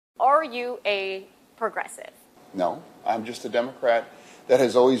are you a progressive? No, I'm just a Democrat that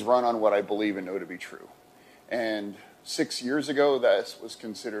has always run on what I believe and know to be true. And 6 years ago, that was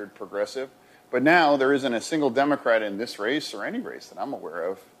considered progressive. But now there isn't a single Democrat in this race or any race that I'm aware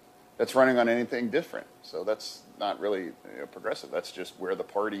of that's running on anything different. So that's not really progressive. That's just where the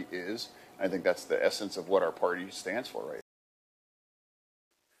party is. I think that's the essence of what our party stands for right now.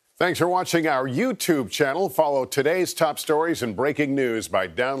 Thanks for watching our YouTube channel. Follow today's top stories and breaking news by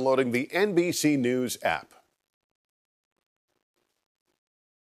downloading the NBC News app.